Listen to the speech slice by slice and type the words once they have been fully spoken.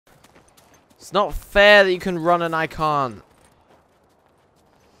It's not fair that you can run and I can't.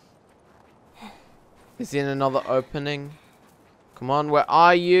 Is he in another opening? Come on, where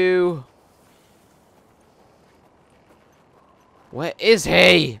are you? Where is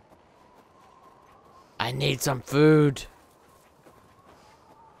he? I need some food.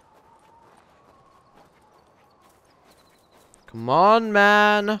 Come on,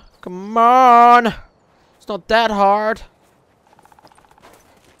 man. Come on. It's not that hard.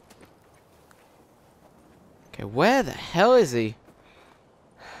 Okay, where the hell is he?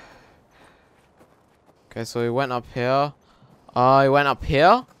 Okay, so he went up here. He went up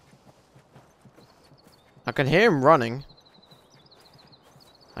here. I can hear him running.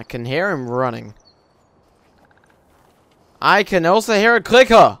 I can hear him running. I can also hear a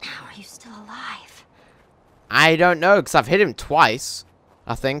clicker. How are you still alive? I don't know, because I've hit him twice.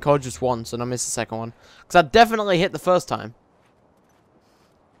 I think, or just once, and I missed the second one. Because I definitely hit the first time.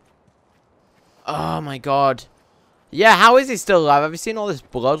 Oh my god. Yeah, how is he still alive? Have you seen all this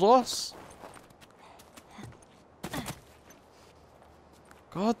blood loss?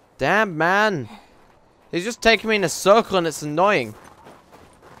 God damn, man. He's just taking me in a circle and it's annoying.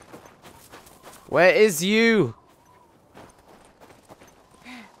 Where is you?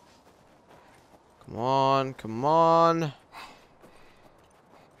 Come on, come on.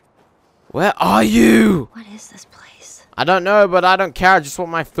 Where are you? What is this place? I don't know, but I don't care. I just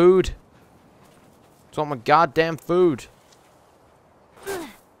want my food. Just want my goddamn food.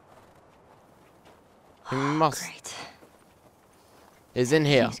 He must. Great. Is in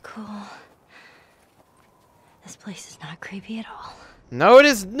here. He's cool. This place is not creepy at all. No, it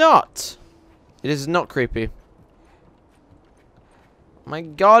is not. It is not creepy. My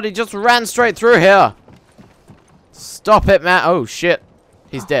god, he just ran straight through here. Stop it, man. Oh, shit.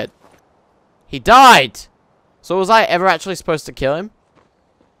 He's dead. He died. So was I ever actually supposed to kill him?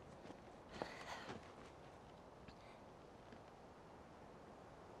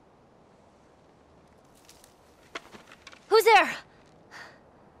 Who's there?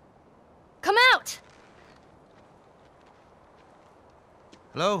 Come out!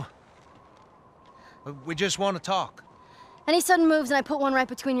 Hello? We just want to talk. Any sudden moves and I put one right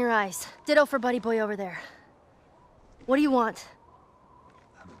between your eyes. Ditto for buddy boy over there. What do you want?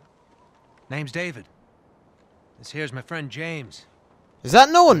 Name's David. This here's my friend James. Is that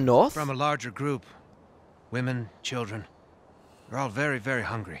no one north? From a larger group. Women, children. They're all very, very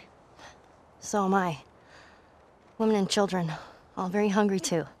hungry. So am I. Women and children. All very hungry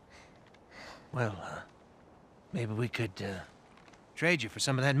too. Well, maybe we could, trade you for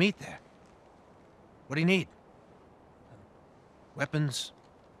some of that meat there. What do you need? Weapons?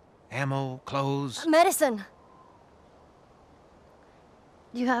 Ammo? Clothes? Medicine!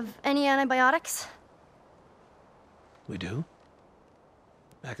 Do you have any antibiotics? We do.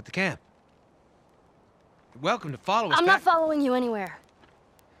 Back at the camp. You're welcome to follow us I'm back. not following you anywhere.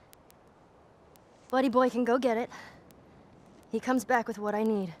 Buddy boy can go get it. He comes back with what I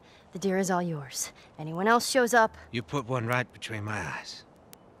need. The deer is all yours. Anyone else shows up... You put one right between my eyes.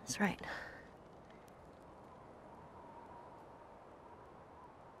 That's right.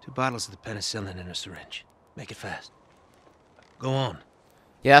 2 bottles of the penicillin in a syringe. Make it fast. Go on.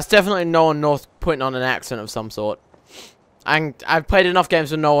 Yeah, it's definitely no one north putting on an accent of some sort. And I've played enough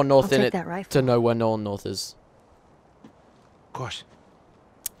games with no one north in it to know where no one north is. Of course.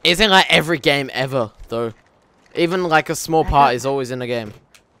 It's in like every game ever, though. Even like a small part is always in a game.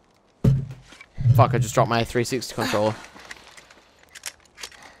 Fuck, I just dropped my 360 controller.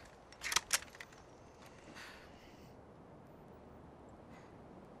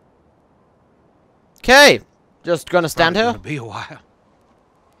 Okay, just gonna stand here. Gonna be a while.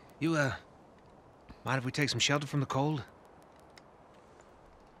 You, mind if we take some shelter from the cold?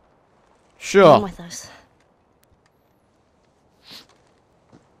 Sure. Come with us.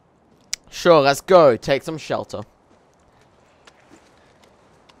 Sure, let's go. Take some shelter.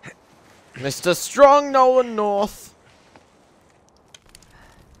 Mr. Strong Nolan North.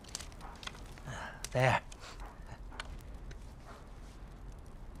 There.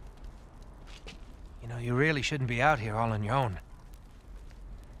 You know, you really shouldn't be out here all on your own.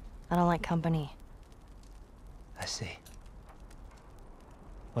 I don't like company. I see.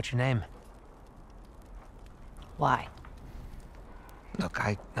 What's your name? Why? Look,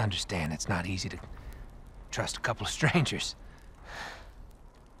 I understand it's not easy to trust a couple of strangers.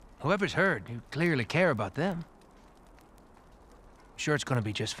 Whoever's hurt, you clearly care about them. I'm sure it's gonna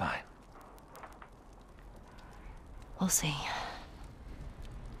be just fine. We'll see.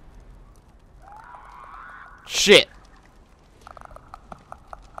 Shit.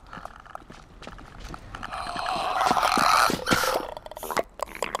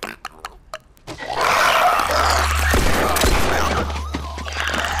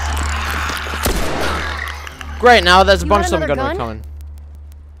 Great, now there's a bunch of them another gonna be gun? coming.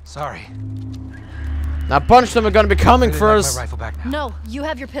 Sorry. Now a bunch of them are gonna be coming Really for like us. my rifle back now. No, you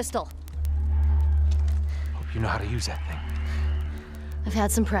have your pistol. Hope you know how to use that thing. I've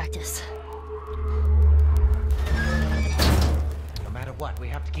had some practice. No matter what, we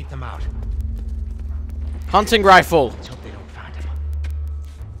have to keep them out. Hunting rifle. Let's hope they don't find him.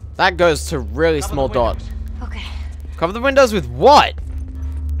 That goes to really Cover small the dot. windows. Okay. Cover the windows with what?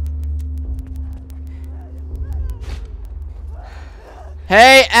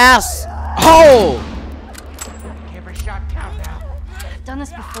 Hey, ass hole! Every shot count now. I've done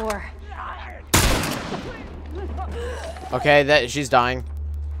this before. Okay, she's dying.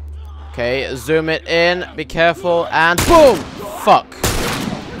 Okay, zoom it in. Be careful, and boom! Fuck.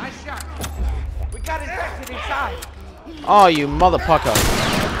 Nice shot. We got infected inside. Oh, you motherfucker.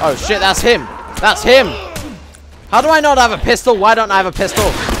 Oh shit, that's him. That's him. How do I not have a pistol? Why don't I have a pistol?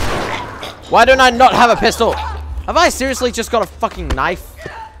 Why don't I not have a pistol? Have I seriously just got a fucking knife?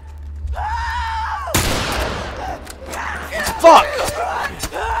 Fuck!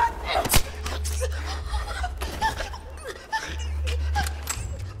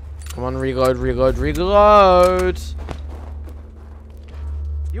 Come on, reload, reload, reload.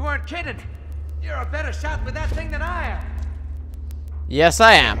 You weren't kidding. You're a better shot with that thing than I am. Yes,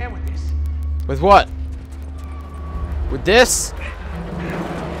 I am. And with this. With what? With this?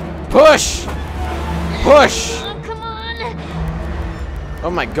 Push! Push! Oh, come on! Oh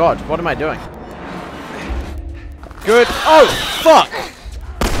my god, what am I doing? Good. Oh, fuck!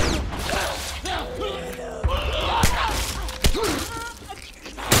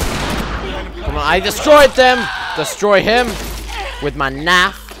 Come on, I destroyed them! Destroy him with my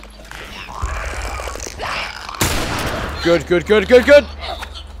knife. Good, good, good, good, good!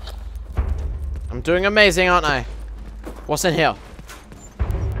 I'm doing amazing, aren't I? What's in here?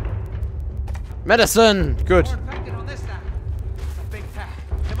 Medicine! Good. We're infected on this side. It's a big pack.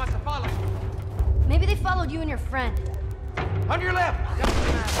 They must have followed. Maybe they followed you and your friend. On your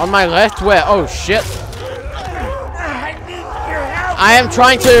left. On my left? Where? Oh, shit. I need your help. I am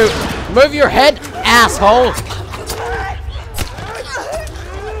trying to move your head, asshole.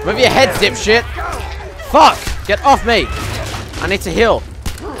 Move your head, dipshit. Fuck! Get off me. I need to heal.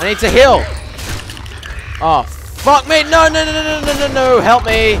 I need to heal. Oh, fuck me. No, no, no, no, no, no, no, no. Help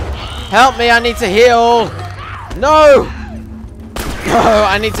me. Help me. I need to heal. No. No,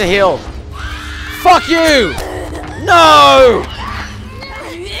 I need to heal. Fuck you. No.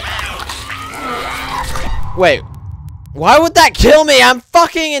 Wait. Why would that kill me? I'm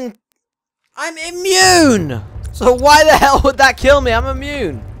fucking I'm immune. So why the hell would that kill me? I'm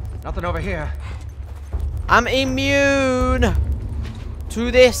immune. Nothing over here. I'm immune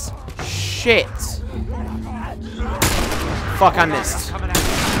to this shit. Fuck, I missed. Coming out.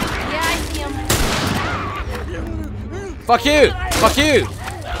 Yeah, I see him. Fuck you. Fuck you.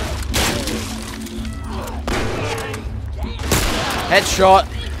 Headshot.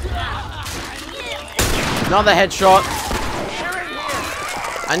 Another headshot.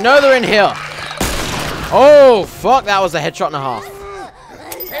 I know they're in here. Oh, fuck. That was a headshot and a half.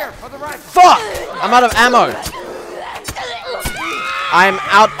 Here, for the rifle. Fuck! I'm out of ammo. I'm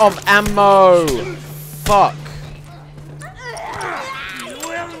out of ammo. Fuck. You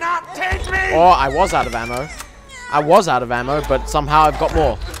will not take me. Or I was out of ammo. I was out of ammo, but somehow I've got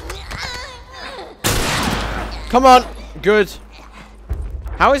more. Come on. Good.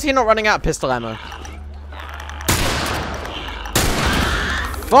 How is he not running out of pistol ammo?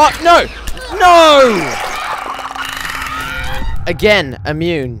 Fuck, no! No! Again,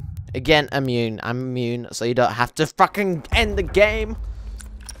 immune. Again, immune. I'm immune, so you don't have to fucking end the game.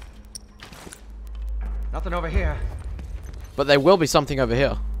 Nothing over here. But there will be something over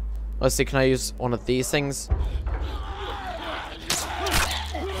here. Let's see, can I use one of these things?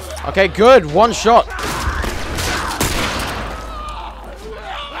 Okay, good. One shot.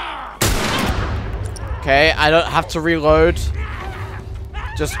 Okay, I don't have to reload.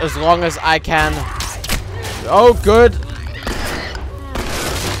 Just as long as I can. Oh, good.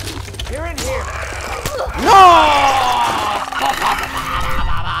 You're in here. No!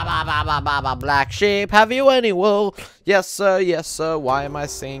 Black sheep, have you any wool? Yes, sir, yes, sir. Why am I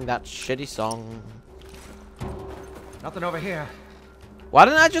singing that shitty song? Nothing over here. Why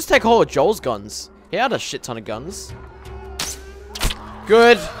didn't I just take hold of Joel's guns? He had a shit ton of guns.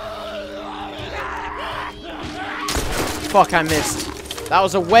 Good. Fuck, I missed. That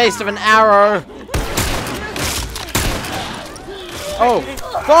was a waste of an arrow. Oh,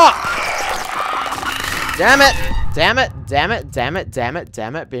 fuck! Damn it! Damn it! Damn it! Damn it! Damn it!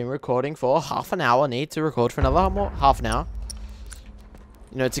 Damn it! Been recording for half an hour. Need to record for another half an hour.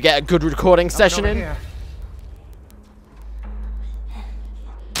 You know, to get a good recording session in. Here.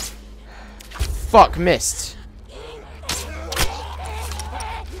 Fuck, missed.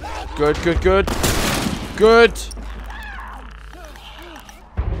 Good, good, good. Good.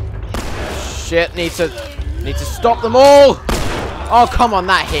 Shit, need to stop them all. Oh, come on,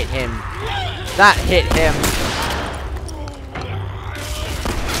 that hit him. That hit him.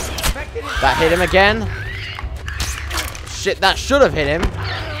 That hit him again. Shit, that should have hit him.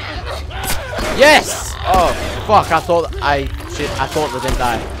 Yes! Oh, fuck, I thought they didn't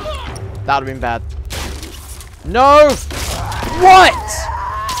die. That would have been bad. No! What?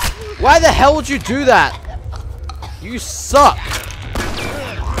 Why the hell would you do that? You suck.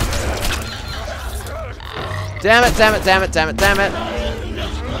 Damn it, damn it, damn it, damn it, damn it.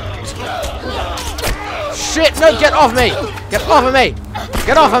 Shit, no, get off me! Get off of me!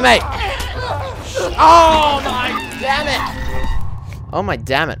 Get off of me! Oh my damn it! Oh my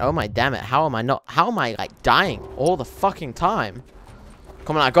damn it, oh my damn it. How am I like dying all the fucking time?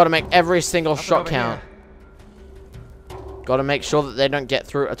 Come on, I gotta make every single shot count. Gotta make sure that they don't get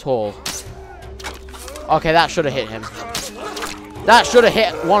through at all. Okay, that should have hit him. That should have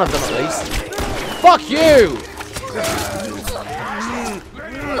hit one of them at least. Fuck you!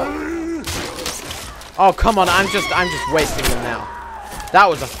 Oh, come on, I'm just wasting them now. That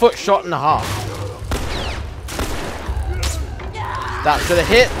was a foot shot and a half. That should have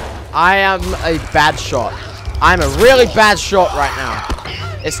hit. I am a bad shot. I'm a really bad shot right now.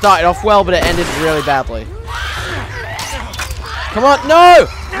 It started off well, but it ended really badly. Come on, no!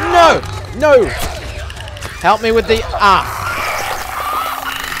 No! No! Help me with the...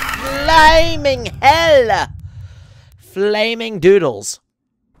 Flaming hell! Flaming doodles.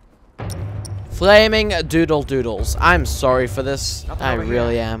 Flaming doodles. I'm sorry for this. I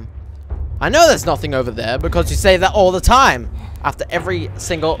really am. I know there's nothing over there because you say that all the time. After every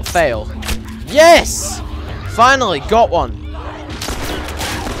single fail. Yes! Finally, got one.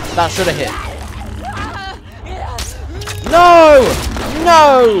 That should have hit. No!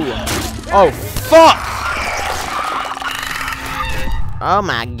 No! Oh, fuck! Oh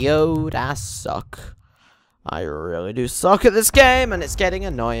my god, I suck. I really do suck at this game, and it's getting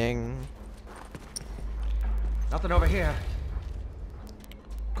annoying. Nothing over here.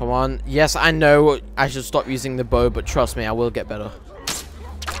 Come on. Yes, I know I should stop using the bow, but trust me, I will get better.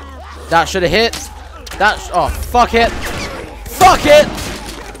 That should have hit. That's... Oh, fuck it. Fuck it!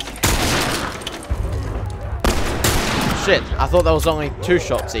 Shit, I thought there was only 2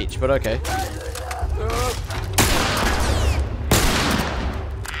 shots each, but okay.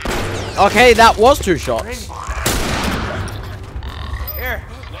 Okay, that was 2 shots. Here.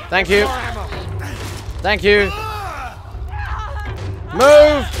 Thank you. Thank you.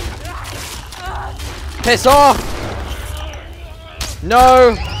 Move! Piss off!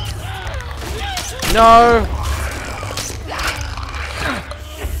 No! No!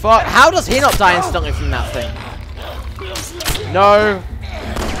 Fuck. How does he not die instantly from that thing? No!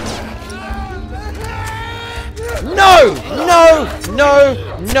 No! No! No!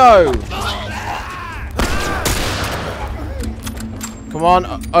 No! Come on,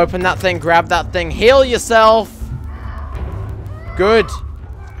 open that thing, grab that thing, heal yourself! Good.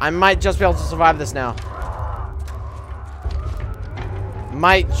 I might just be able to survive this now.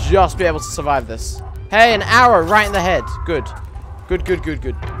 Might just be able to survive this. Hey, an arrow right in the head. Good. Good, good, good,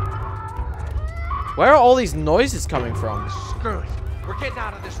 good. Where are all these noises coming from? Screw it. We're getting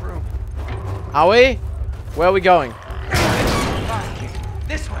out of this room. Are we? Where are we going?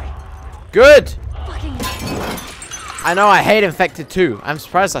 This way. Good. I know, I hate infected too. I'm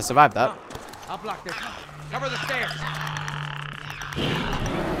surprised I survived that. I'll block this. Cover the stairs.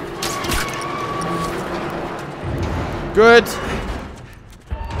 Good.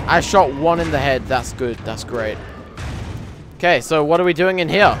 I shot one in the head. That's good. That's great. Okay, so what are we doing in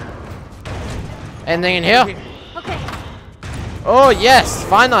here? Anything in here? Okay. Oh, yes.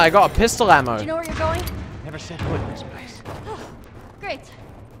 Finally, I got a pistol ammo. Do you know where you're going? Never set foot in this place. Oh, great.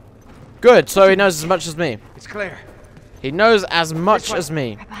 Good, so he knows as much as me. It's clear. He knows as much as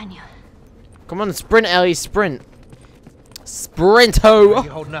me. Right behind you. Come on, sprint, Ellie, sprint. How are Sprinto. you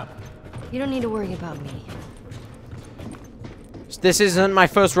holding up? You don't need to worry about me. This isn't my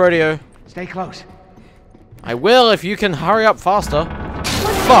first rodeo. Stay close. I will if you can hurry up faster.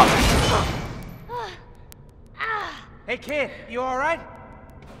 Fuck. Hey, kid, you all right?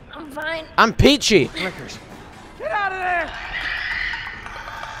 I'm fine. I'm peachy. Flickers. Get out of there!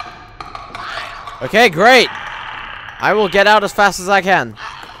 Okay, great. I will get out as fast as I can.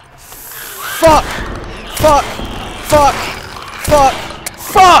 Fuck. Fuck. Fuck. Fuck.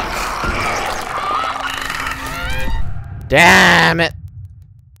 Fuck. Damn it.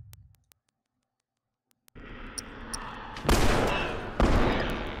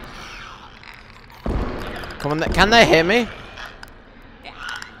 Come on, can they hear me?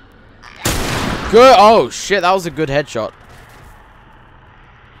 Good. Oh, shit. That was a good headshot.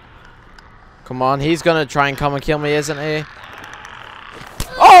 Come on. He's going to try and come and kill me, isn't he?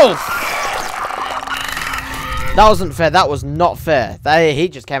 Oh! That wasn't fair. That was not fair. He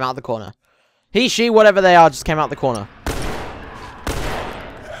just came out of the corner. He, she, whatever they are, just came out the corner.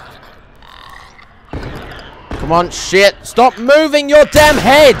 Come on, shit. Stop moving your damn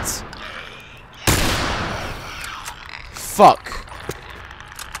heads! Fuck.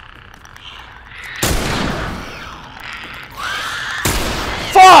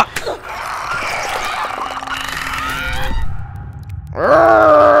 Fuck!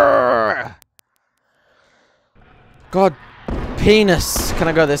 Urgh. God, penis. Can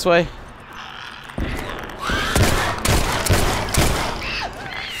I go this way?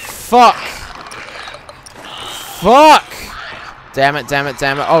 Fuck. Fuck! Damn it, damn it,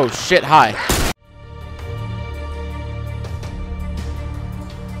 damn it. Oh, shit, hi.